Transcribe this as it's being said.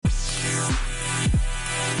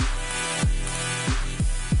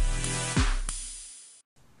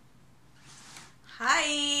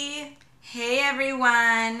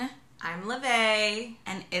everyone. I'm Lavey.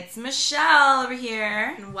 And it's Michelle over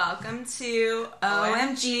here. And welcome to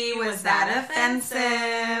OMG, was that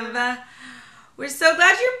offensive? We're so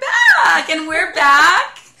glad you're back. And we're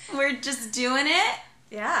back. We're just doing it.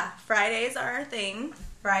 Yeah, Fridays are our thing.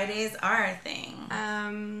 Fridays are our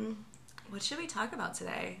thing. What should we talk about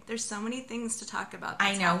today? There's so many things to talk about.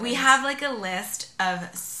 I know. We have like a list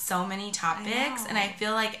of so many topics, and I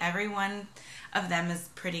feel like every one of them is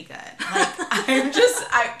pretty good.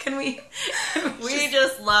 Like, we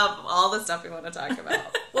just love all the stuff we want to talk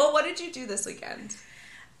about. Well, what did you do this weekend?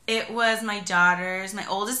 It was my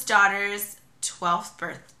oldest daughter's 12th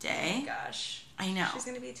birthday. Oh my gosh. I know. She's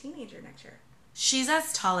going to be a teenager next year. She's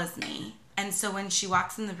as tall as me. And so when she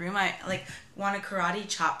walks in the room, I like want to karate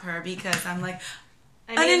chop her because I'm like,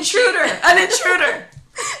 an intruder.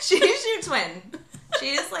 She's your twin.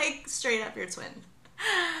 She is like straight up your twin.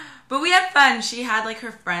 But we had fun. She had like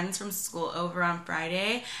her friends from school over on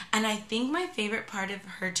Friday. And I think my favorite part of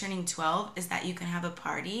her turning 12 is that you can have a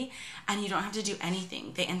party and you don't have to do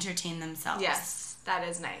anything. They entertain themselves. Yes, that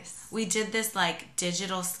is nice. We did this like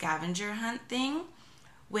digital scavenger hunt thing,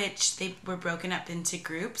 which they were broken up into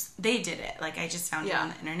groups. They did it. Like, I just found it on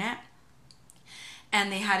the internet. And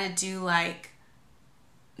they had to do, like,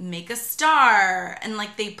 make a star. And,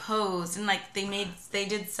 like, they posed. And, like, they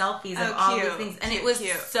did selfies of all these things. And it was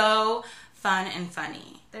so fun and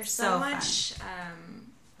funny. There's so much,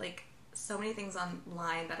 so many things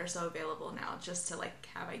online that are so available now just to, like,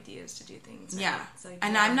 have ideas to do things. Right? Yeah. So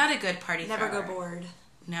and I'm not a good party never thrower. go bored.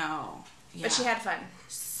 No. Yeah. But she had fun.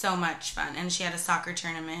 So much fun. And she had a soccer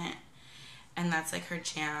tournament, and that's like her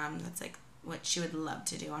jam. That's like what she would love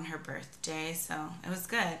to do on her birthday. So it was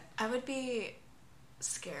good. I would be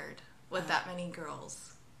scared with that many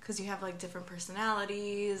girls because you have like different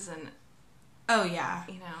personalities and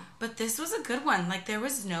But this was a good one. Like, there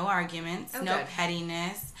was no arguments, no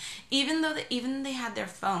pettiness. Even they had their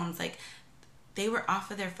phones, like they were off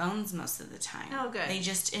of their phones most of the time. Oh, good. They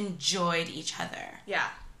just enjoyed each other. Yeah.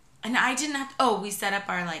 And I didn't have to, we set up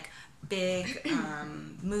our, like, big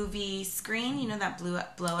movie screen, you know, that blow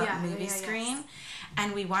up movie screen. Yes.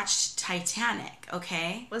 And we watched Titanic,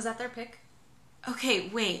 okay? Was that their pick? Okay,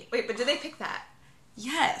 wait. Wait, but did they pick that?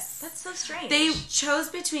 Yes. That's so strange. They chose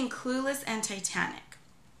between Clueless and Titanic.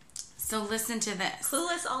 So listen to this.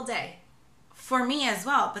 Clueless all day. For me as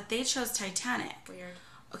well, but they chose Titanic. Weird.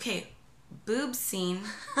 Okay, boob scene.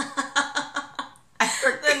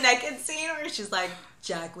 The naked scene where she's like,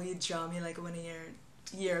 Jack, will you draw me like one of your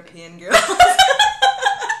European girls?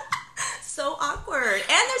 So awkward. And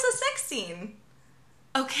there's a sex scene.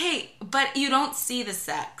 Okay, but you don't see the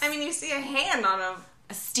sex. I mean, you see a hand on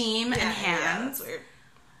a steam and hands. Yeah, that's weird.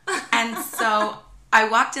 And so I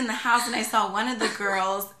walked in the house and I saw one of the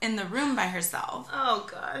girls in the room by herself. Oh,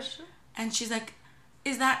 gosh. And she's like,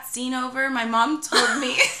 is that scene over? My mom told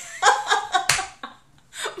me.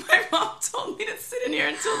 My mom told me to sit in here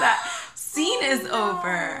until that scene is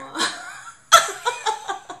over.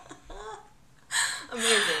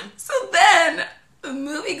 Amazing. So then the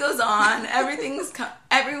movie goes on.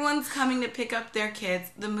 Everyone's coming to pick up their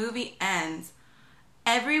kids. The movie ends.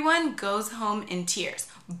 Everyone goes home in tears,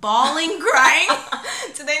 bawling, crying.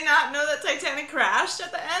 Did they not know that Titanic crashed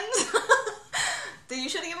at the end? You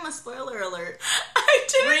should have given them a spoiler alert. I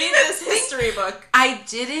didn't read this history book. I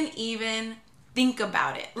didn't even think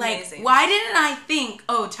about it. Like, amazing. Why didn't I think,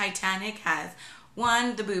 Titanic has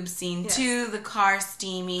 1, the boob scene, 2, the car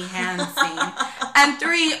steamy hand scene, and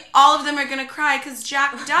 3, all of them are going to cry because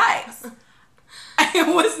Jack dies. It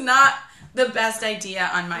was not the best idea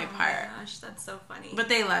on my part. Oh my gosh, that's so funny. But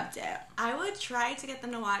they loved it. I would try to get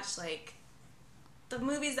them to watch, like, the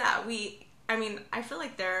movies that I feel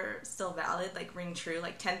like they're still valid, like, ring true,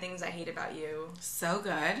 like 10 Things I Hate About You. So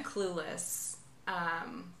good. Clueless.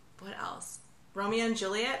 What else? Romeo and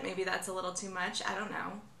Juliet, maybe that's a little too much. I don't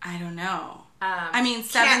know.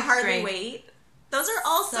 Seventh Hardly Grade. Wait. Those are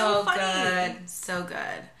all so funny. Good. So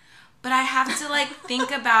good. But I have to, like,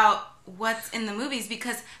 think about what's in the movies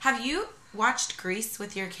because have you watched Grease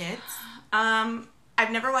with your kids?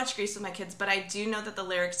 I've never watched Grease with my kids, but I do know that the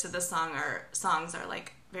lyrics to the songs are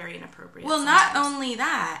like very inappropriate. Well, sometimes. not only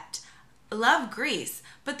that, love Grease,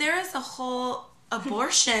 but there is a whole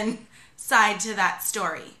abortion side to that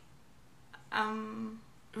story.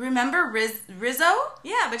 Remember Rizzo?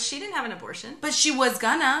 Yeah, but she didn't have an abortion. But she was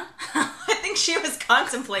gonna. I think she was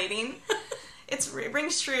contemplating. It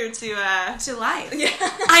rings true to life. Yeah.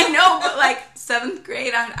 I know, but like 7th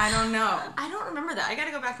grade, I don't know. I don't remember that. I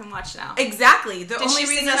gotta go back and watch now. Exactly. The Did only she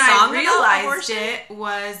sing reason a I song realized it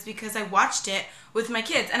was because I watched it with my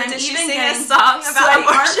kids, and I'm did she even sing getting a song about sweaty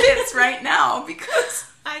abortion? armpits right now because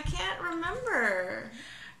I can't remember.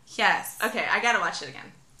 Yes. Okay, I gotta watch it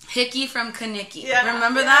again. Hickey from Kaniki. Yeah,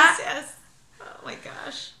 Remember that? Yes. Oh my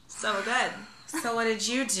gosh. So good. So what did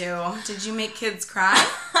you do? Did you make kids cry?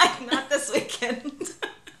 Not this weekend.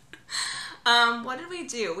 What did we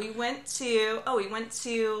do? We went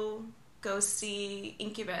to go see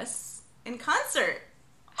Incubus in concert.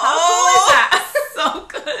 How cool is that? So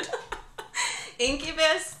good.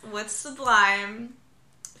 Incubus with Sublime.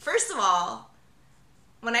 First of all,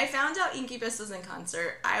 when I found out Incubus was in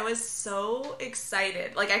concert, I was so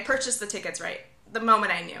excited. Like, I purchased the tickets the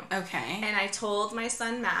moment I knew. Okay. And I told my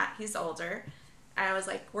son Matt, he's older, I was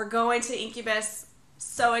like, we're going to Incubus.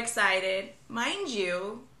 So excited. Mind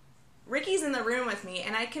you, Ricky's in the room with me,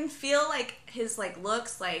 and I can feel, like, his, like,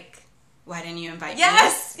 looks like... Why didn't you invite me?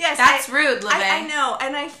 Yes. That's rude, Lavey. I know,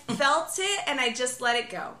 and I felt it, and I just let it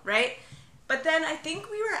go, right? But then I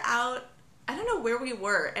think we were out, I don't know where we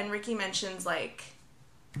were, and Ricky mentions, like,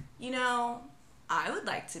 you know, I would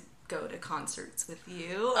like to go to concerts with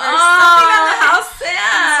you, or something on the how house.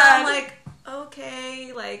 sad. So I'm like,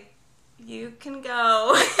 okay, like, you can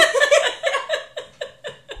go.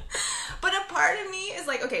 But a part of me is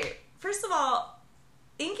like, okay, first of all,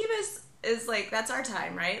 Incubus is like, that's our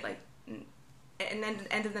time, right? Like, and then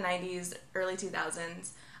end of the 90s, early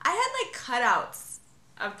 2000s. I had like cutouts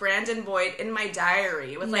of Brandon Boyd in my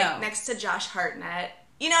diary with like next to Josh Hartnett.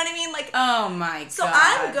 You know what I mean? Like, oh my god. So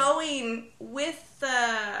I'm going with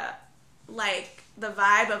the like the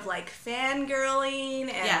vibe of like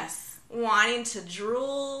fangirling and wanting to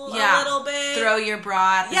drool a little bit. Throw your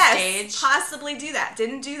bra at the stage. Possibly do that.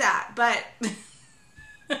 Didn't do that, but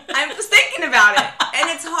I was thinking about it. And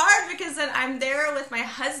it's hard because then I'm there with my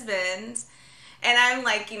husband and I'm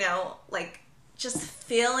like, you know, like just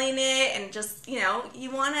feeling it and just, you know,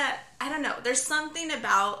 you want to, I don't know. There's something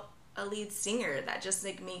about a lead singer that just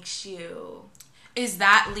like makes you... Is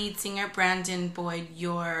that lead singer Brandon Boyd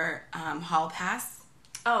your hall pass?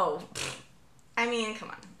 Oh, I mean, come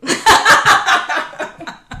on.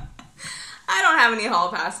 I don't have any hall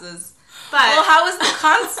passes. But well, how was the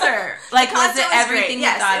concert? Like, was it everything you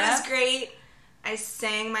thought of? Yes, it was great. I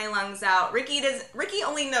sang my lungs out. Ricky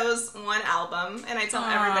only knows one album, and I tell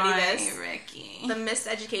everybody this. Ricky. The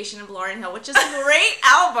Miseducation of Lauryn Hill, which is a great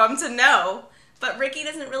album to know. But Ricky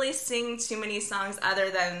doesn't really sing too many songs other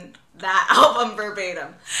than that album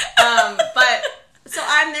verbatim. But so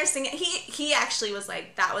I'm there singing. He actually was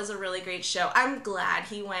like, that was a really great show. I'm glad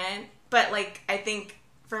he went. But like, I think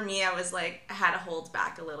for me, I was like, I had to hold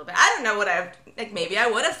back a little bit. I don't know what maybe I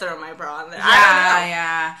would have thrown my bra on there. I don't know.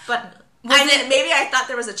 Yeah. But maybe I thought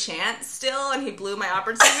there was a chance still, and he blew my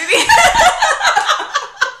opportunity.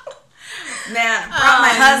 Man, I brought my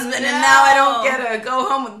husband, and now I don't get to go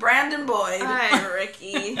home with Brandon Boyd. Hi,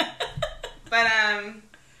 Ricky. But,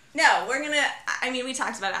 no, we're gonna, I mean, we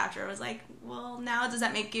talked about it after. I was like, well, now does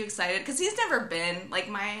that make you excited? Because he's never been, like,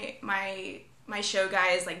 my show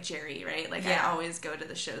guy is, like, Jerry, right? Like, I always go to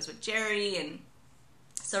the shows with Jerry, and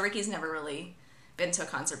so Ricky's never really been to a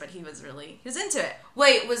concert, but he was into it.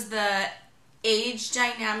 Wait, was the age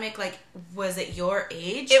dynamic, like, was it your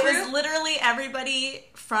age It group? was literally everybody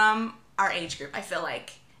from our age group, I feel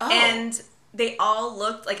like. Oh. And they all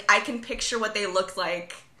looked like, I can picture what they looked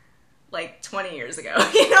like 20 years ago.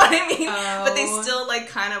 You know what I mean? Oh. But they still, like,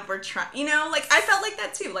 kind of were trying, you know? Like, I felt like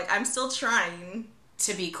that, too. Like, I'm still trying.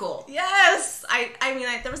 To be cool. Yes! I mean,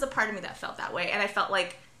 there was a part of me that felt that way, and I felt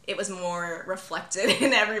like it was more reflected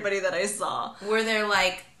in everybody that I saw. Were there,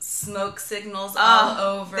 like, smoke signals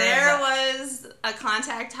all over? There was a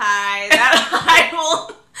contact high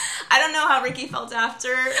that I don't know how Ricky felt after.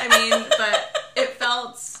 I mean, but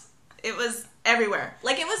it was everywhere.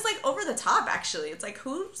 Like, it was, like, over the top, actually. It's like,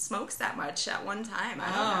 who smokes that much at one time? I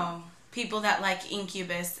don't know. People that like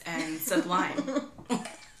Incubus and Sublime.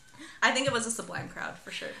 I think it was a Sublime crowd, for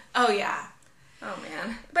sure. Oh, yeah. Oh,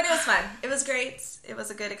 man. But it was fun. It was great. It was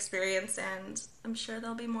a good experience, and I'm sure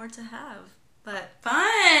there'll be more to have. But fun.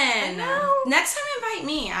 I know. Next time invite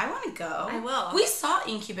me. I want to go. I will. We saw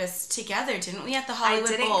Incubus together, didn't we, at the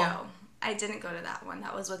Hollywood Bowl? I didn't go to that one.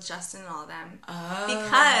 That was with Justin and all them. Oh.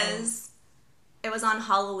 Because it was on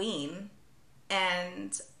Halloween,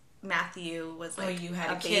 and Matthew was like you had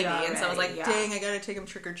a baby, kid already, and so I was like, dang, I gotta take him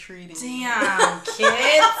trick-or-treating. Damn,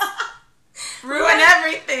 kids. Ruin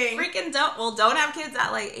everything. Freaking don't have kids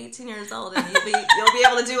at like 18 years old, and you'll be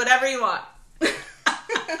able to do whatever you want.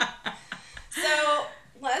 So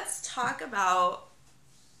let's talk about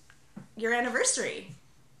your anniversary.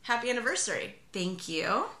 Happy anniversary. Thank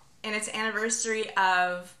you. And it's anniversary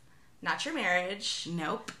of not your marriage.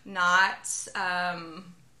 Nope. Not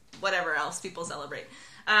whatever else people celebrate.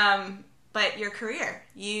 But your career,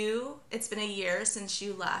 it's been a year since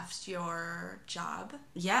you left your job.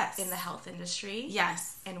 Yes. In the health industry.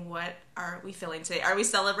 Yes. And what are we feeling today? Are we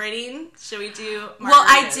celebrating? Should we do margaritas? Well,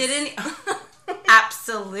 I didn't.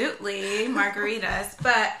 Absolutely, margaritas.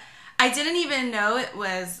 But I didn't even know it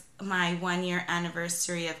was my 1-year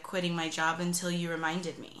anniversary of quitting my job until you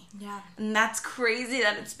reminded me. Yeah. And that's crazy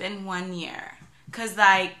that it's been 1 year. Because,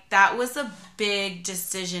 like, that was a big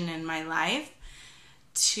decision in my life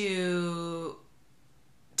to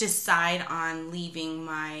decide on leaving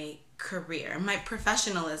my career, my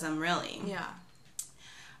professionalism, really.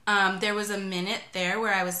 Yeah. There was a minute there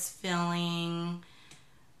where I was feeling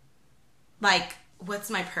like, what's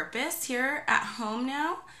my purpose here at home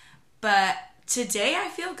now? But today I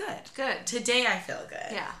feel good. Good. Today I feel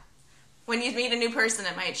good. Yeah. When you meet a new person,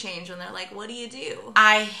 it might change when they're like, what do you do?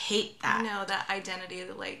 I hate that. You know, that identity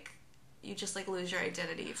that, like, you just, like, lose your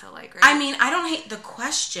identity, you feel like, right? I mean, I don't hate the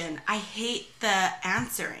question. I hate the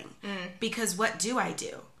answering. Because what do I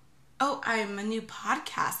do? Oh, I'm a new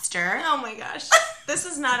podcaster. Oh, my gosh. This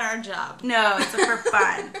is not our job. No, it's for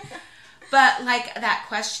fun. But, like, that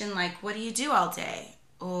question, like, what do you do all day?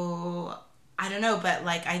 Oh, I don't know, but,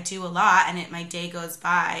 like, I do a lot, and my day goes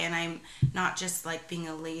by, and I'm not just, like, being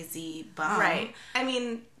a lazy bum. Right. I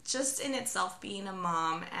mean, just in itself, being a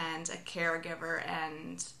mom and a caregiver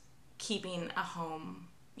and keeping a home,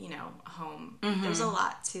 there's a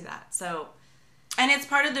lot to that. So, and it's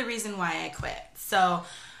part of the reason why I quit. So,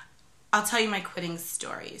 I'll tell you my quitting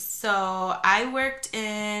story. So, I worked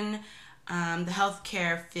in the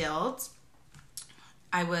healthcare field.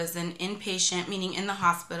 I was an inpatient, meaning in the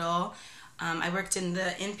hospital. I worked in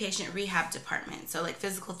the inpatient rehab department, so like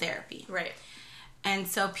physical therapy. Right. And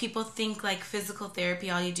so people think like physical therapy,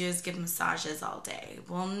 all you do is give massages all day.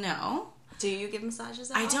 Well, no. Do you give massages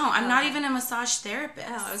at all? I don't. I'm not even a massage therapist.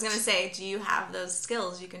 Oh, I was going to say, do you have those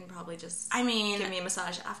skills? You can probably just give me a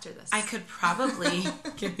massage after this. I could probably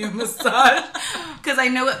give you a massage because I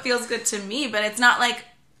know it feels good to me, but it's not like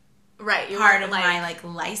part of my like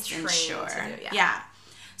licensure. Yeah.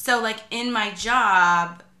 So like in my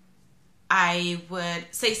job, I would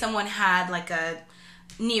say someone had like a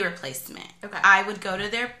knee replacement. Okay. I would go to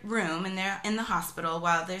their room and they're in the hospital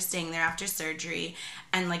while they're staying there after surgery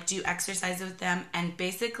and like do exercise with them and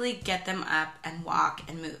basically get them up and walk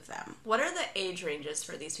and move them. What are the age ranges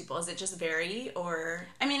for these people? Is it just vary or?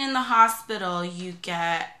 I mean, in the hospital you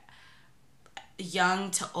get young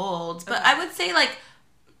to old, but I would say like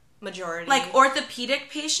majority. Like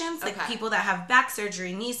orthopedic patients, like okay. people that have back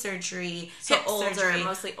surgery, knee surgery, so hip older, surgery.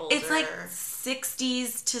 Mostly older. It's like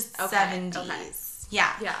 60s to okay. 70s. Okay.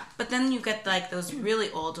 Yeah. Yeah. But then you get like those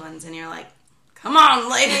really old ones and you're like, come on,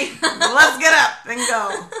 lady, let's get up and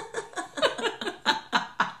go.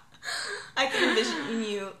 I can envision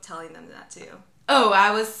you telling them that too. Oh,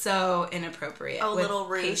 I was so inappropriate with little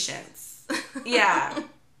Ruth. patients. Yeah.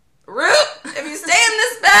 Ruth, if you stay in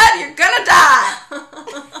this bed, you're gonna die.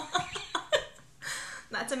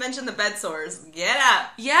 Not to mention the bed sores. Get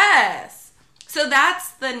up. Yes. So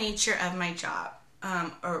that's the nature of my job,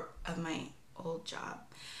 or of my old job.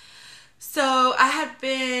 So I had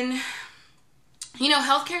been,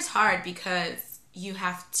 healthcare's hard because you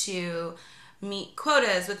have to meet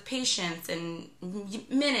quotas with patients and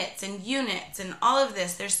minutes and units and all of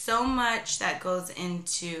this. There's so much that goes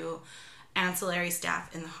into ancillary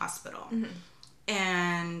staff in the hospital. Mm-hmm.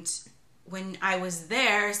 And when I was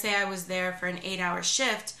there, say I was there for an 8-hour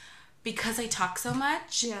shift, because I talk so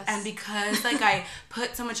much yes. and because like I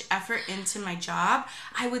put so much effort into my job,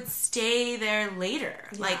 I would stay there later.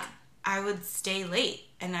 Yeah. Like I would stay late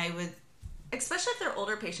and I would, especially if they're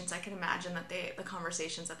older patients, I can imagine that the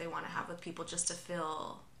conversations that they want to have with people just to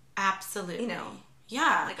feel absolutely,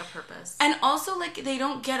 yeah, like a purpose. And also like they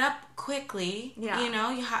don't get up quickly. Yeah.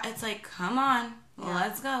 It's like, come on,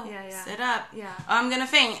 let's go. Yeah. Sit up. Yeah. Oh, I'm gonna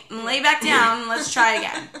faint. Lay back down. Let's try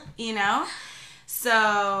again.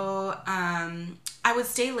 So I would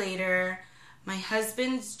stay later. My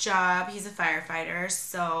husband's job, he's a firefighter,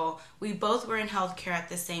 so we both were in healthcare at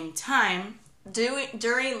the same time.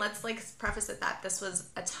 Let's like preface it that this was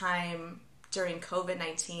a time during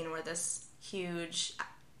COVID-19 where this huge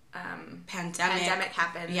pandemic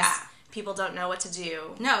happens. Yeah. People don't know what to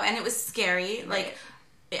do. No, and it was scary. Right.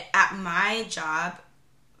 Like at my job,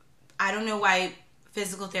 I don't know why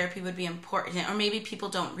physical therapy would be important, or maybe people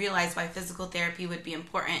don't realize why physical therapy would be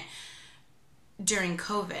important during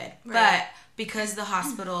COVID. Right. But because the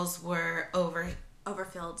hospitals were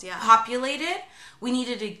overfilled, populated, we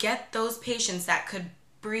needed to get those patients that could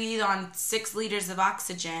breathe on 6 liters of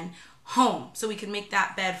oxygen home so we could make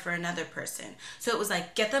that bed for another person. So it was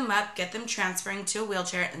like, get them up, get them transferring to a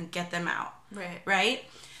wheelchair, and get them out. Right. Right?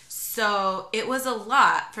 So it was a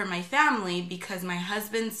lot for my family because my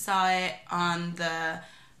husband saw it on the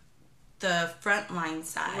frontline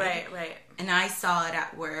side. Right. And I saw it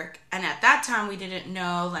at work. And at that time, we didn't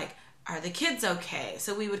know, like, are the kids okay?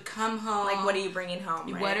 So we would come home. Like, what are you bringing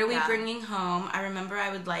home? Right? What are we bringing home? I remember I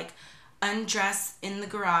would, like, undress in the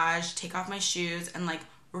garage, take off my shoes, and, like,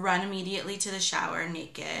 run immediately to the shower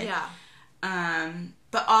naked. Yeah.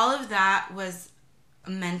 But all of that was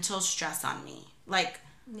mental stress on me. Like,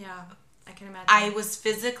 yeah, I can imagine. I was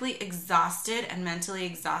physically exhausted and mentally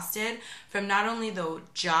exhausted from not only the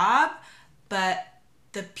job, but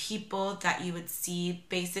the people that you would see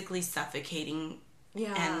basically suffocating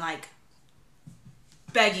and, like,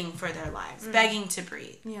 begging for their lives, begging to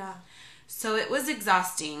breathe. Yeah. So it was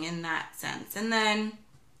exhausting in that sense. And then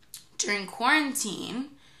during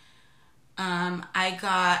quarantine, I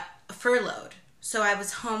got furloughed. So I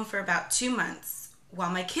was home for about 2 months while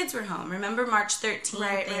my kids were home. Remember March 13th?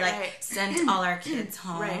 They sent all our kids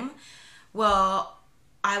home. Right. Well,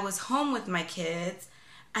 I was home with my kids,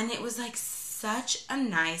 and it was, like, such a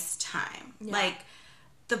nice time. Yeah. Like,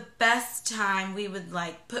 the best time. We would,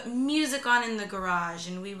 like, put music on in the garage,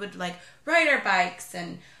 and we would, like, ride our bikes,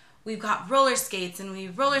 and we got roller skates, and we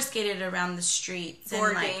roller skated around the streets.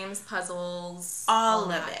 Board and, like, games, puzzles. all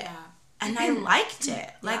of it. Yeah. And I liked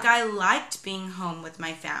it. Like, I liked being home with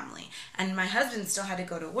my family. And my husband still had to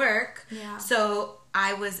go to work. Yeah. So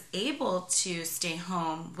I was able to stay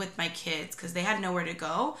home with my kids because they had nowhere to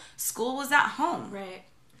go. School was at home. Right.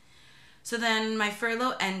 So then my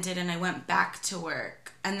furlough ended and I went back to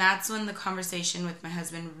work. And that's when the conversation with my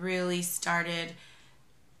husband really started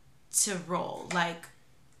to roll. Like,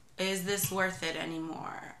 is this worth it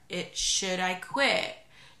anymore? Should I quit?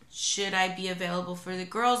 Should I be available for the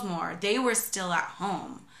girls more? They were still at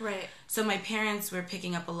home. Right. So my parents were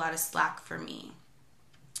picking up a lot of slack for me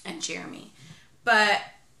and Jeremy. But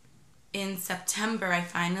in September, I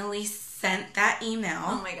finally sent that email.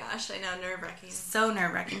 Oh my gosh, I know, nerve-wracking. So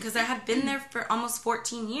nerve-wracking because I had been there for almost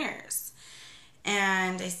 14 years.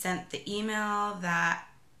 And I sent the email that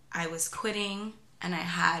I was quitting and I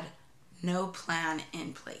had no plan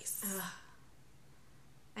in place. Ugh.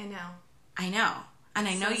 I know. And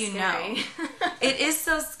I know so you scary. know. It is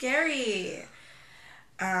so scary.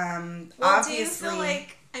 Well, obviously, do you feel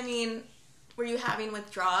like, I mean, were you having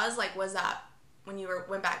withdrawals? Like, was that when you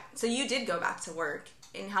went back? So you did go back to work.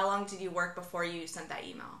 And how long did you work before you sent that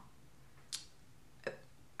email?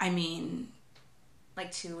 I mean...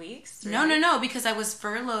 Like 2 weeks? No, because I was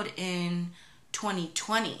furloughed in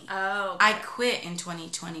 2020. Oh, I quit in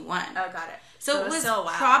 2021. Oh, got it. So it was still,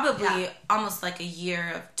 wow. probably almost like a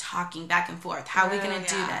year of talking back and forth. How are we going to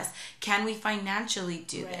do this? Can we financially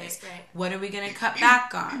do this? Right. What are we going to cut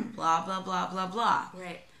back on? Blah, blah, blah, blah, blah.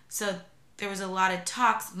 Right. So there was a lot of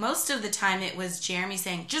talks. Most of the time it was Jeremy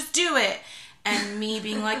saying, just do it. And me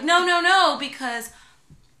being like, no, because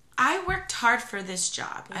I worked hard for this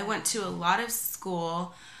job. Yeah. I went to a lot of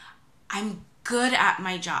school. I'm good at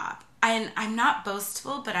my job. I'm not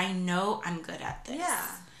boastful, but I know I'm good at this. Yeah.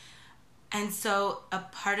 And so a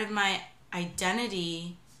part of my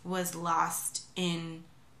identity was lost in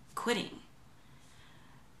quitting.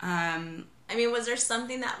 I mean, was there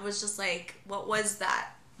something that was just like, what was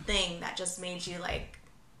that thing that just made you like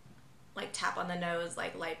tap on the nose,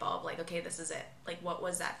 like light bulb, like, okay, this is it? Like, what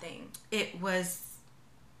was that thing? It was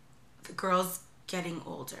the girls getting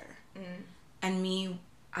older. And me,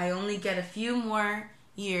 I only get a few more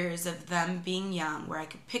years of them being young where I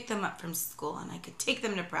could pick them up from school and I could take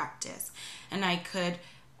them to practice and I could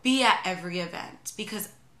be at every event because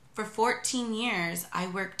for 14 years I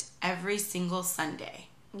worked every single Sunday.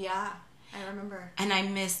 Yeah, I remember. And I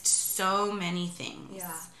missed so many things.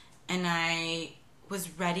 Yeah. And I was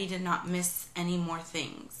ready to not miss any more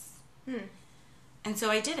things. And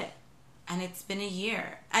so I did it. And it's been a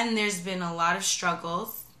year. And there's been a lot of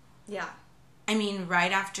struggles. Yeah. I mean,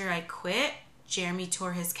 right after I quit, Jeremy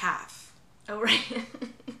tore his calf. Oh, right.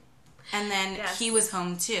 And then he was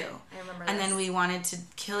home too. I remember And then we wanted to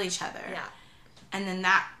kill each other. Yeah. And then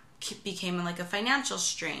that became like a financial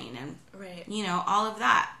strain and, right. you know, all of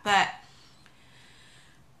that. But,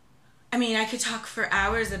 I mean, I could talk for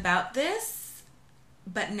hours about this,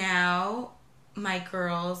 but now my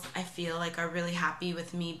girls, I feel like, are really happy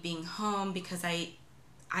with me being home because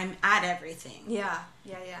I'm at everything. Yeah.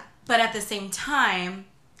 But at the same time,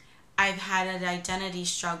 I've had an identity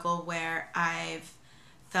struggle where I've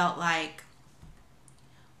felt like,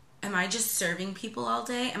 am I just serving people all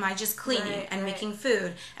day? Am I just cleaning and making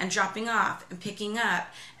food and dropping off and picking up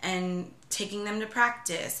and taking them to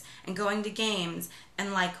practice and going to games?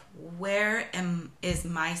 And like, where is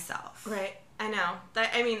myself? Right. I know.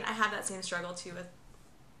 I mean, I have that same struggle too with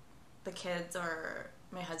the kids or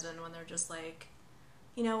my husband when they're just like,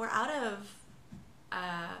 you know, I'm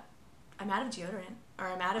out of deodorant, or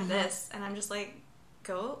I'm out of this, and I'm just like,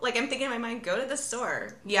 go, like, I'm thinking in my mind, go to the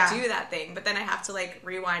store, do that thing, but then I have to, like,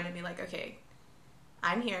 rewind and be like, okay,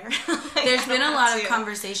 I'm here. Like, there's been a lot of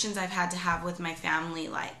conversations I've had to have with my family,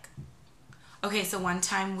 like, okay, so one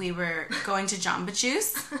time we were going to Jamba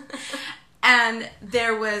Juice, and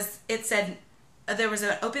there was an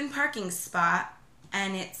open parking spot,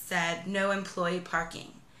 and it said no employee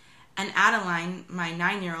parking, and Adeline, my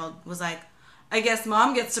 9-year-old, was like, I guess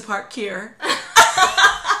Mom gets to park here.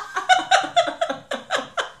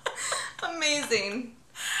 Amazing.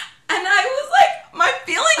 And I was like, my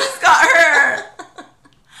feelings got hurt.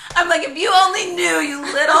 I'm like, if you only knew, you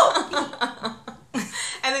little...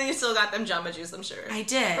 And then you still got them Jamba Juice, I'm sure. I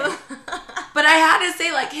did. But I had to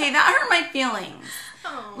say, like, hey, that hurt my feelings.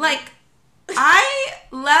 Oh. Like, I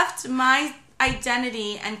left my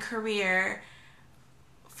identity and career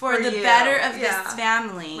for the better of this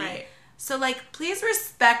family. Right. So, like, please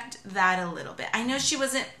respect that a little bit. I know she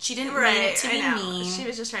didn't mean it to be mean. She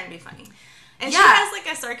was just trying to be funny. And she has, like,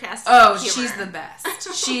 a sarcastic humor. She's the best.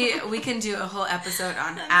 We can do a whole episode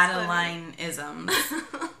on Adeline-isms,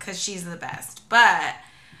 because she's the best. But,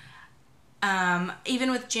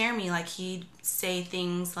 even with Jeremy, like, he'd say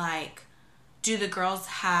things like, do the girls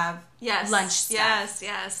have lunch stuff?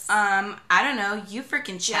 Yes. I don't know. You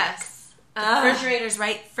freaking check. Yes. The refrigerator's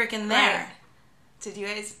right freaking there. Right.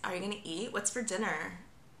 Are you going to eat? What's for dinner?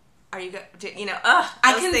 Are you you know,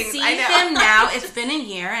 I can see him now. It's been a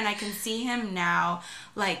year, and I can see him now,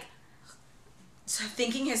 like,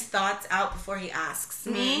 thinking his thoughts out before he asks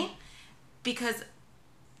me, because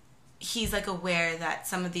he's, like, aware that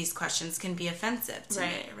some of these questions can be offensive to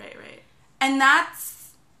me. Right. And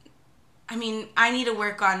that's, I mean, I need to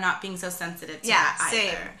work on not being so sensitive to that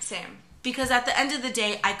either. Same. Because at the end of the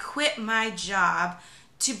day, I quit my job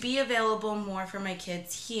to be available more for my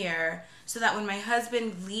kids here, so that when my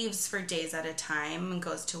husband leaves for days at a time and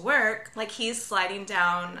goes to work... Like, he's sliding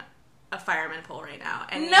down a fireman pole right now.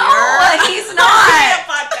 And no, he's not! A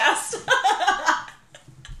podcast.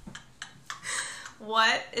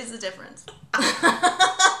 What is the difference? Right?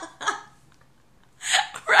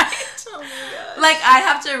 Oh, my gosh. Like, I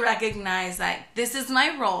have to recognize, like, this is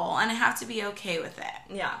my role, and I have to be okay with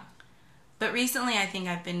it. Yeah. But recently, I think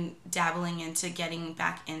I've been dabbling into getting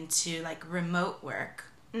back into, like, remote work.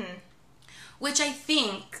 Which I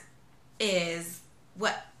think is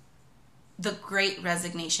what the Great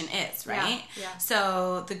Resignation is, right? Yeah.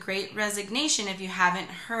 So the Great Resignation, if you haven't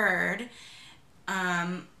heard,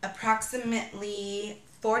 approximately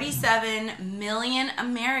 47 million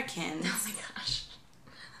Americans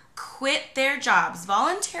quit their jobs,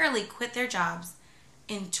 voluntarily quit their jobs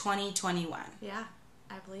in 2021. Yeah,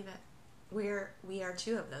 I believe it. We are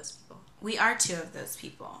two of those people. We are two of those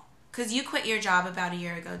people. Because you quit your job about a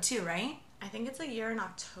year ago too, right? I think it's a year in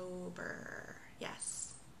October.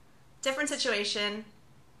 Yes. Different situation,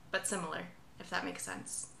 but similar, if that makes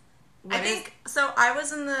sense. So I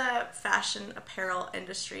was in the fashion apparel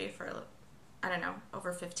industry for, I don't know,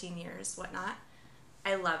 over 15 years, whatnot.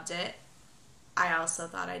 I loved it. I also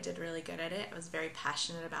thought I did really good at it. I was very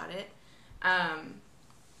passionate about it.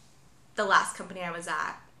 The last company I was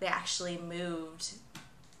at, they actually moved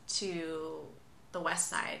to the west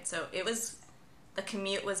side. So the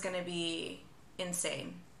commute was going to be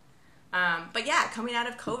insane. But yeah, coming out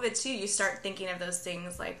of COVID too, you start thinking of those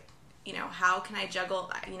things like, you know, how can I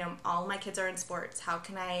juggle, you know, all my kids are in sports. How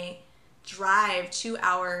can I drive 2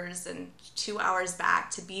 hours and 2 hours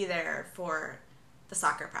back to be there for the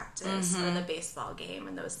soccer practice or the baseball game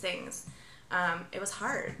and those things. It was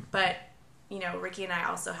hard, but you know, Ricky and I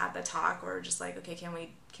also had the talk where we're just like, okay, can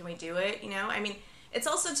we do it? You know, I mean, it's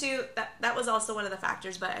also too, that was also one of the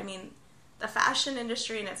factors, but I mean, the fashion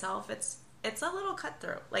industry in itself, it's a little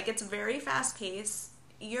cutthroat. Like, it's very fast paced.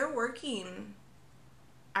 You're working,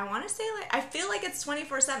 I want to say, like, I feel like it's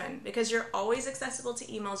 24/7 because you're always accessible to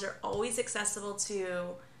emails. You're always accessible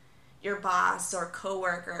to your boss or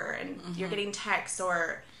coworker, and you're getting texts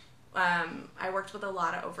or, I worked with a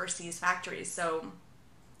lot of overseas factories. So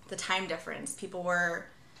the time difference, people were,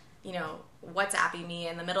 you know, WhatsApping me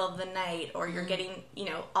in the middle of the night, or you're getting, you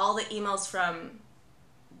know, all the emails from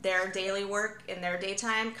their daily work in their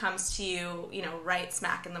daytime comes to you, you know, right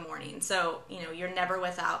smack in the morning. So, you know, you're never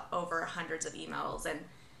without over hundreds of emails, and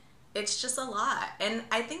it's just a lot. And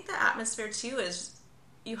I think the atmosphere too is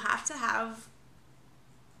you have to have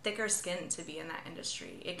thicker skin to be in that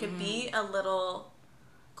industry. It could be a little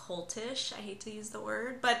cultish, I hate to use the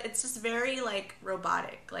word, but it's just very like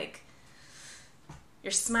robotic. Like, you're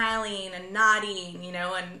smiling and nodding, you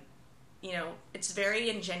know, and you know, it's very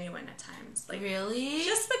ingenuine at times. Like, really?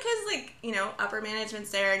 Just because, like, you know, upper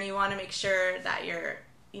management's there and you want to make sure that you're,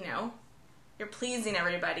 you know, you're pleasing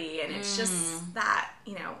everybody, and it's just that,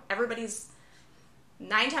 you know, everybody's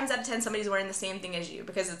 9 times out of 10 somebody's wearing the same thing as you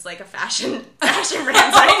because it's like a fashion brand.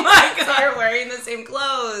 Oh my God. So you're wearing the same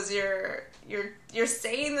clothes. You're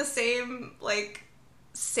saying the same like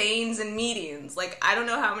sayings in meetings. Like, I don't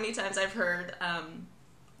know how many times I've heard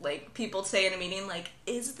like people say in a meeting, like,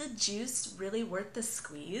 "Is the juice really worth the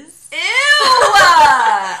squeeze?" Ew!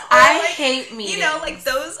 I hate meetings. You know, like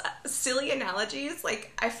those silly analogies.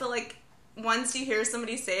 Like, I feel like once you hear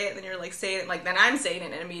somebody say it, then you're like saying it, like, then I'm saying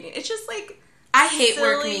it in a meeting. It's just like, I hate silly.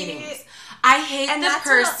 work meetings. I hate the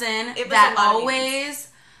person that always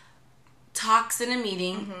talks in a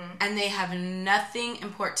meeting and they have nothing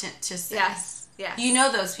important to say. Yes. You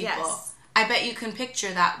know those people. Yes. I bet you can picture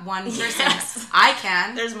that one person. Yes. I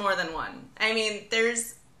can. There's more than one. I mean,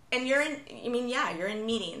 you're in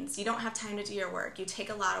meetings. You don't have time to do your work. You take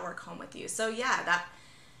a lot of work home with you. So yeah,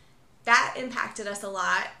 that impacted us a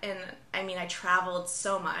lot. And I mean, I traveled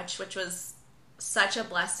so much, which was such a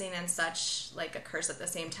blessing and such like a curse at the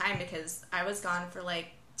same time, because I was gone for like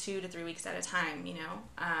 2 to 3 weeks at a time, you know?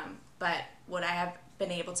 But would I have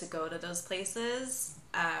been able to go to those places?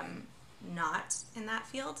 Not in that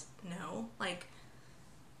field? No. Like,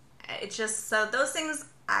 it's just, so those things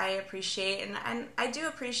I appreciate, and I do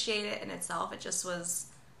appreciate it in itself. It just was,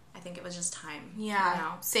 I think it was just time. Yeah. You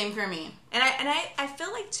know? Same for me. And I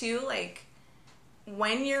feel like too, like,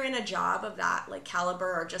 when you're in a job of that, like,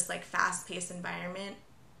 caliber or just, like, fast-paced environment,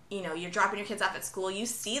 you know, you're dropping your kids off at school, you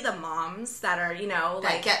see the moms that are, you know,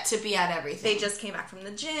 that like, get to be at everything. they just came back from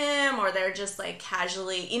the gym, or they're just, like,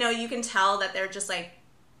 casually, you know, you can tell that they're just, like,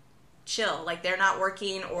 chill. Like, they're not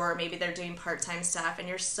working, or maybe they're doing part-time stuff, and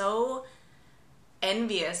you're so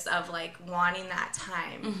envious of, like, wanting that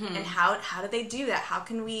time. And how do they do that? How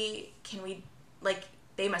can we, like,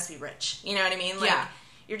 they must be rich. You know what I mean? Like, yeah.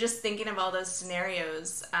 You're just thinking of all those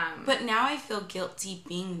scenarios. But now I feel guilty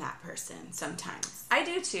being that person sometimes. I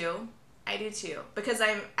do too. Because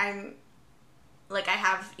I'm like, I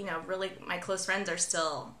have, you know, really, my close friends are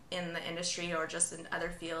still in the industry or just in other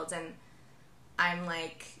fields, and I'm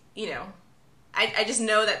like, you know, I just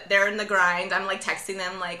know that they're in the grind. I'm like texting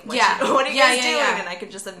them like, what are you guys doing? And I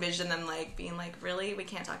could just envision them like being like, really? We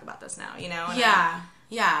can't talk about this now, you know? And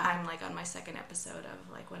I'm like on my 2nd episode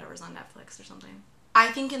of like whatever's on Netflix or something. I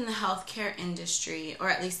think in the healthcare industry, or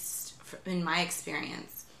at least in my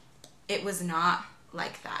experience, it was not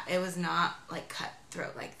like that. It was not like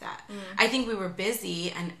cutthroat like that. I think we were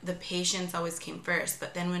busy and the patients always came first,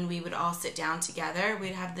 but then when we would all sit down together,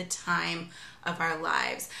 we'd have the time of our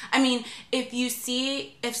lives. I mean,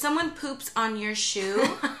 if someone poops on your shoe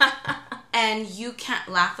and you can't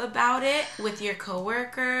laugh about it with your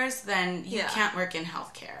coworkers, then you can't work in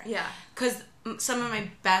healthcare. Yeah. Because some of my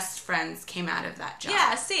best friends came out of that job.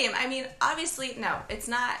 Yeah, same. I mean, obviously, no, it's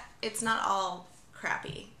not all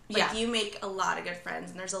crappy. Like, you make a lot of good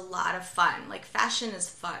friends, and there's a lot of fun. Like, fashion is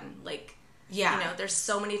fun. Like, you know, there's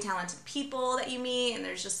so many talented people that you meet, and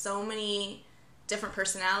there's just so many different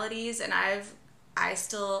personalities, and I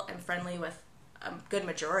still am friendly with a good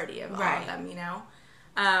majority of all of them, you know?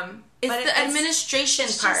 It's the administration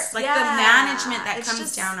part, like the management that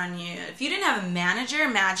comes down on you. If you didn't have a manager,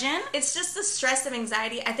 imagine. It's just the stress of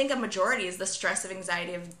anxiety. I think a majority is the stress of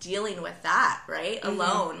anxiety of dealing with that, right?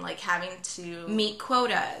 Alone, like having to meet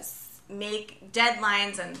quotas, make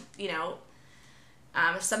deadlines, and, you know,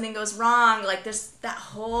 if something goes wrong, like there's that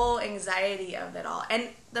whole anxiety of it all. And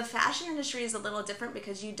the fashion industry is a little different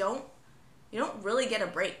because you don't really get a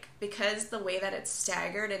break, because the way that it's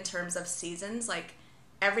staggered in terms of seasons, like,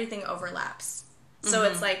 everything overlaps. So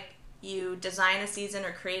it's like you design a season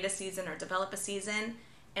or create a season or develop a season,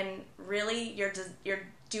 and really you're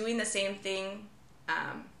doing the same thing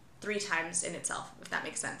 3 times in itself, if that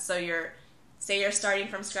makes sense. So you're starting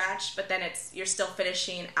from scratch, but then you're still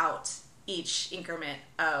finishing out each increment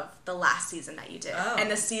of the last season that you did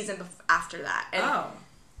and the season after that. And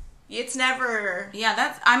it's never...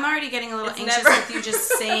 Yeah, I'm already getting a little anxious with you just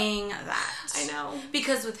saying that. I know.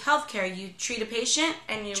 Because with healthcare, you treat a patient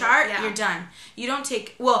and you you're done. You don't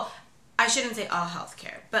take... Well, I shouldn't say all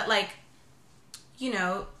healthcare, but, like, you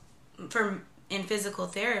know, in physical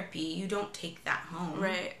therapy, you don't take that home.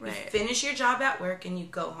 Right. You finish your job at work and you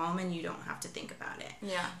go home and you don't have to think about it.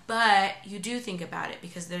 Yeah. But you do think about it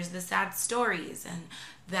because there's the sad stories, and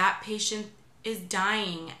that patient is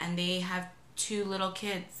dying and they have 2 little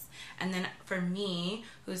kids. And then for me,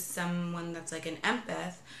 who's someone that's like an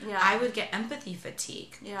empath, I would get empathy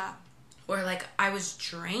fatigue. Yeah. Or like I was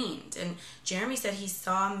drained. And Jeremy said he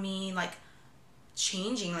saw me like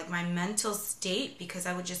changing, like my mental state, because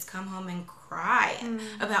I would just come home and cry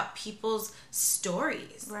about people's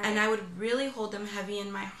stories. Right. And I would really hold them heavy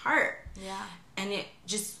in my heart. Yeah. And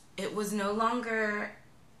it was no longer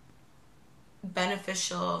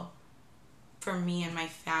beneficial for me and my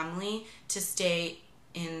family to stay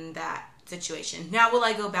in that situation. Now, will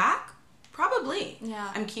I go back? Probably.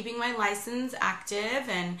 Yeah. I'm keeping my license active,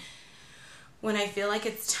 and when I feel like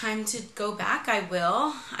it's time to go back, I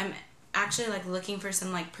will. I'm actually like looking for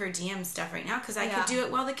some like per diem stuff right now, because I could do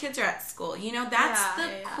it while the kids are at school. You know, that's the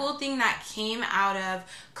cool thing that came out of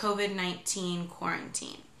COVID-19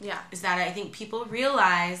 quarantine. Yeah. Is that I think people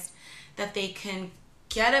realized that they can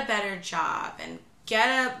get a better job and get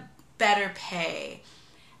a better pay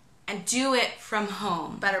and do it from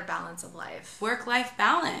home. Better balance of life. Work-life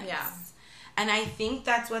balance. Yeah. And I think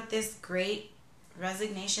that's what this Great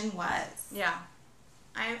Resignation was. Yeah.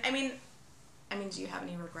 I mean, do you have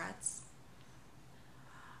any regrets?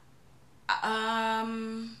 I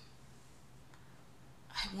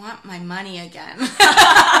want my money again.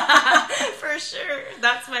 For sure.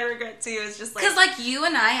 That's my regret too. It's just like... Because like you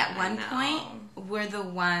and I at one point were the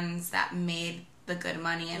ones that made the good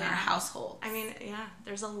money in our household. I mean, yeah,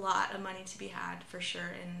 there's a lot of money to be had for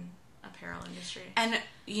sure in apparel industry. And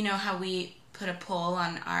you know how we put a poll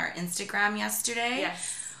on our Instagram yesterday?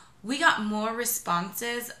 Yes. We got more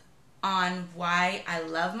responses on why I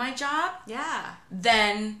love my job. Yeah.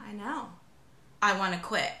 Than I know. I want to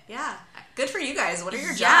quit. Yeah. Good for you guys. What are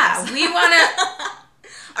your jobs? Yeah, we want to...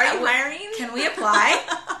 Are you hiring? Can we apply?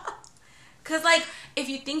 Because, like, if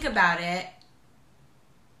you think about it,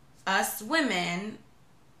 us women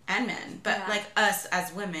and men, but, like, us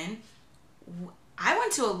as women, I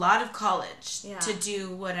went to a lot of college to do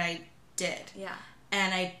what I did. Yeah.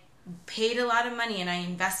 And I paid a lot of money, and I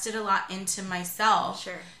invested a lot into myself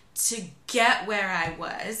to get where I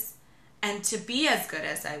was and to be as good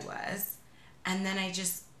as I was. And then I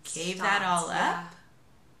just gave that all up. Yeah.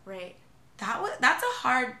 Right. That's a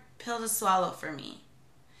hard pill to swallow for me.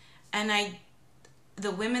 And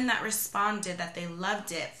the women that responded that they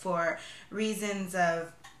loved it for reasons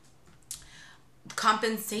of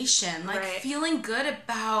compensation, like feeling good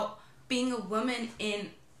about being a woman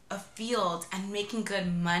in a field and making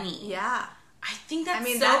good money. Yeah. I think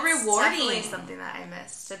that's so rewarding. Definitely something that I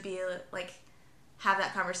miss, to be like, have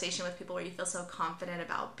that conversation with people where you feel so confident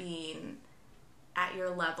about being at your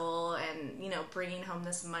level and, you know, bringing home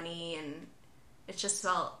this money, and it just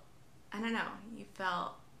felt, I don't know, you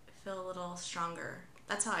feel a little stronger.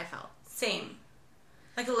 That's how I felt. Same.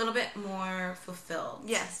 Like a little bit more fulfilled.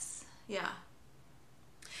 Yes. Yeah.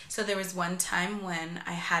 So there was one time when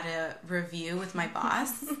I had a review with my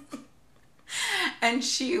boss and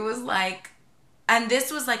she was like, and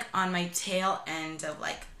this was like on my tail end of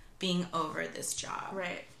like being over this job.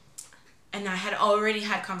 Right. And I had already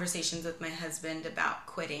had conversations with my husband about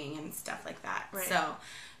quitting and stuff like that. Right. So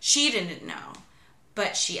she didn't know.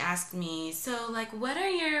 But she asked me, so, like, what are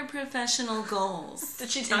your professional goals? Did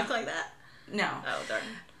she talk like that? No. Oh,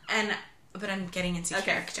 darn. But I'm getting into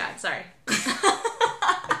character. God, sorry.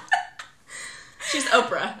 She's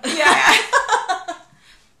Oprah. Yeah.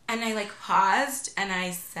 And I, like, paused and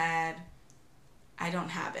I said, I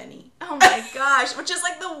don't have any. Oh, my gosh. Which is,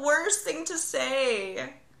 like, the worst thing to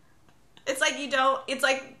say. It's like you don't... It's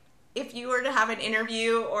like if you were to have an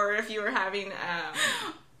interview, or if you were having...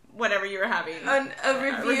 whatever you were having. A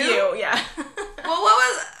review? Yeah. Well,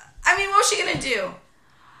 what was she going to do?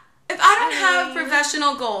 If I don't have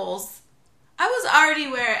professional goals, I was already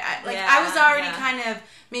I was already kind of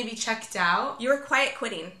maybe checked out. You were quiet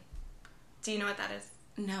quitting. Do you know what that is?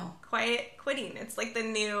 No. Quiet quitting. It's like the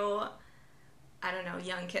new, I don't know,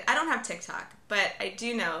 young kid. I don't have TikTok, but I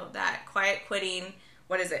do know that quiet quitting,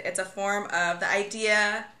 what is it? It's a form of the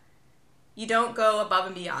idea you don't go above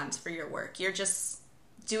and beyond for your work. You're just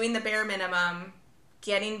doing the bare minimum,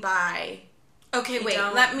 getting by. Okay, wait.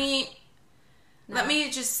 Let me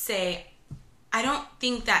just say, I don't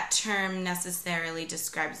think that term necessarily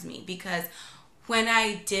describes me, because when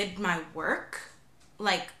I did my work,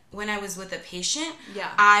 like when I was with a patient,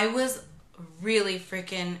 I was really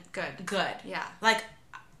freaking good. Yeah. Like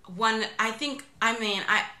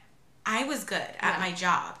I was good at my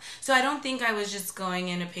job. So I don't think I was just going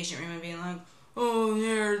in a patient room and being like, oh,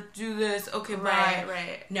 here, do this. Okay, bye.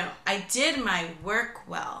 Right. No, I did my work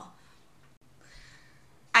well.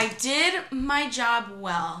 I did my job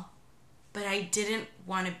well, but I didn't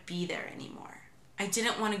want to be there anymore. I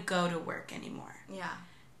didn't want to go to work anymore. Yeah.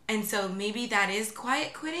 And so maybe that is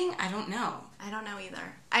quiet quitting. I don't know. I don't know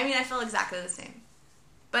either. I mean, I feel exactly the same.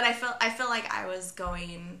 But I feel like I was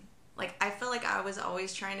going like, I feel like I was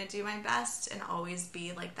always trying to do my best and always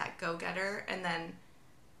be, like, that go-getter. And then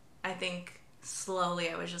I think slowly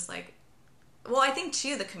I was just like, well, I think,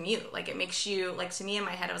 too, the commute. Like, it makes you, like, to me in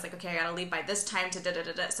my head, I was like, okay, I gotta leave by this time to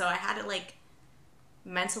da-da-da-da. So I had to, like,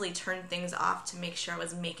 mentally turn things off to make sure I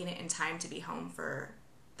was making it in time to be home for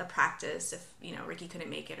the practice if, you know, Ricky couldn't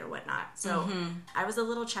make it or whatnot. So I was a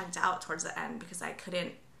little checked out towards the end because I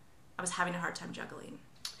was having a hard time juggling.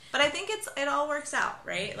 But I think it all works out,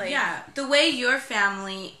 right? Like, yeah, the way your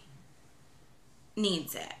family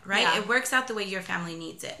needs it, right? Yeah. It works out the way your family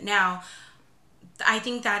needs it. Now, I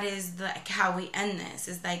think that is like how we end this.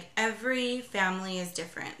 Is like every family is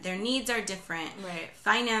different. Their needs are different. Right.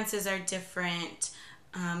 Finances are different.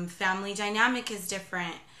 Family dynamic is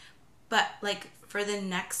different. But like for the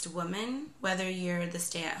next woman, whether you're the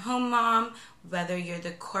stay-at-home mom, whether you're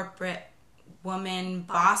the corporate woman,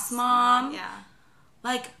 boss mom, yeah,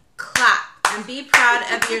 like clap and be proud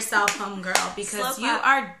of yourself, homegirl, because you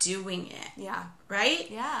are doing it. Yeah.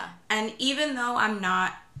 Right? Yeah. And even though I'm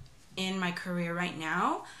not in my career right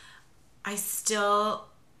now, I still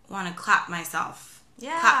want to clap myself.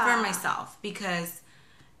 Yeah. Clap for myself because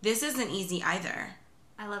this isn't easy either.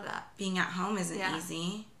 I love that. Being at home isn't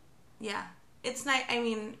easy. Yeah. It's nice. I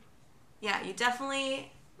mean, yeah, you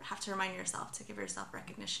definitely have to remind yourself to give yourself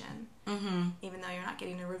recognition. Mm-hmm. Even though you're not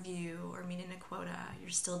getting a review or meeting a quota,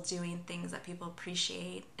 you're still doing things that people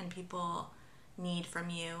appreciate and people need from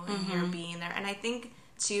you, and you're being there. And I think,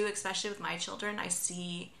 too, especially with my children, I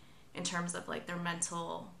see in terms of, like, their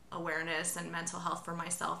mental awareness and mental health for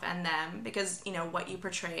myself and them, because, you know, what you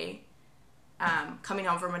portray, coming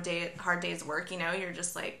home from a hard day's work, you know, you're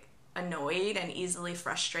just, like, annoyed and easily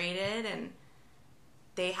frustrated, and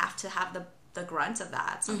they have to have the grunt of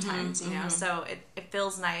that sometimes, you know? So it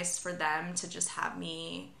feels nice for them to just have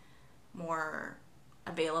me more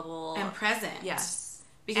available. And present. Yes.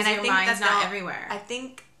 Because your mind's not everywhere. I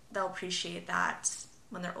think they'll appreciate that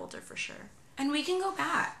when they're older for sure. And we can go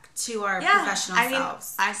back to our professional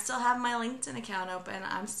selves. I still have my LinkedIn account open.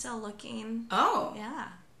 I'm still looking. Oh. Yeah.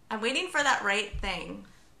 I'm waiting for that right thing.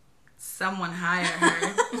 Someone hire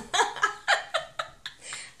her.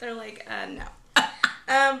 They're like, no.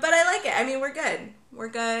 But I like it. I mean, we're good. We're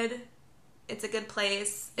good. It's a good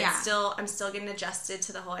place. Yeah. I'm still getting adjusted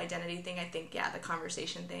to the whole identity thing. I think, the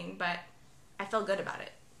conversation thing. But I feel good about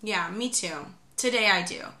it. Yeah, me too. Today I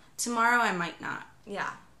do. Tomorrow I might not. Yeah.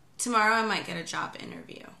 Tomorrow I might get a job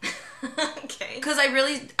interview. Okay. Because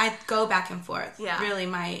I go back and forth. Yeah. Really,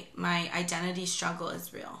 my identity struggle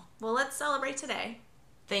is real. Well, let's celebrate today.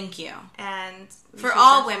 Thank you. And for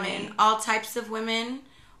all women, all types of women,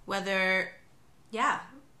 whether... Yeah,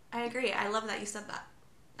 I agree. I love that you said that.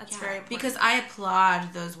 That's very important. Because I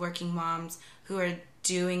applaud those working moms who are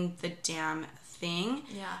doing the damn thing.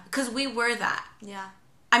 Yeah. Because we were that. Yeah.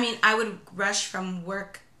 I mean, I would rush from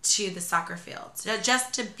work to the soccer field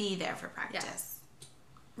just to be there for practice. Yeah.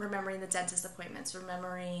 Remembering the dentist appointments,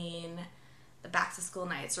 remembering the back-to-school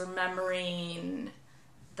nights, remembering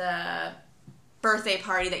the birthday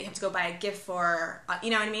party that you have to go buy a gift for, you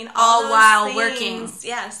know what I mean? All while working.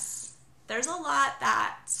 Yes. There's a lot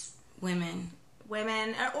that... Women,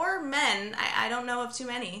 or men, I don't know of too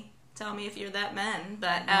many. Tell me if you're that men,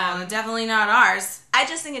 but... definitely not ours. I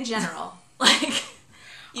just think in general. Like...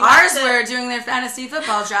 Ours were doing their fantasy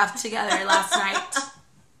football draft together last night.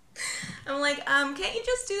 I'm like, can't you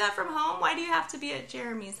just do that from home? Why do you have to be at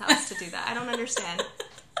Jeremy's house to do that? I don't understand.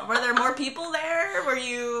 Were there more people there? Were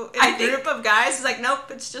you in a group of guys? He's like, nope,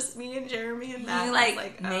 it's just me and Jeremy and that.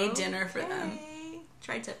 You made dinner for them.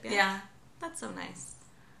 Tri-tip, Yeah. That's so nice.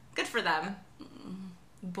 Good for them.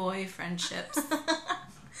 Boy friendships.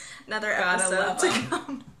 Another episode to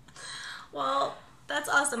come. Well, that's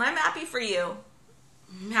awesome. I'm happy for you.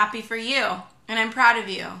 I'm happy for you. And I'm proud of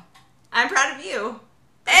you. I'm proud of you.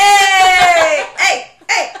 Hey! Hey!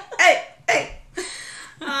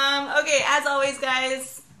 Okay, as always,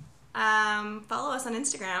 guys, follow us on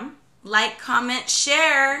Instagram. Like, comment,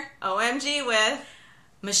 share. OMG with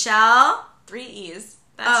Michelle. 3 E's.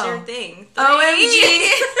 That's your thing. 3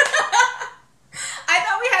 OMG. I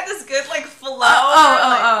thought we had this good, flow.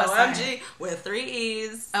 OMG sorry. with 3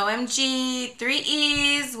 E's. OMG, 3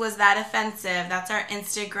 E's. Was that offensive? That's our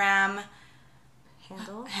Instagram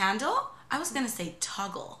handle? I was going to say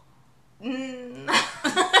toggle. All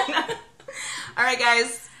right,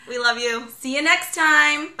 guys. We love you. See you next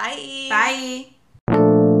time. Bye. Bye.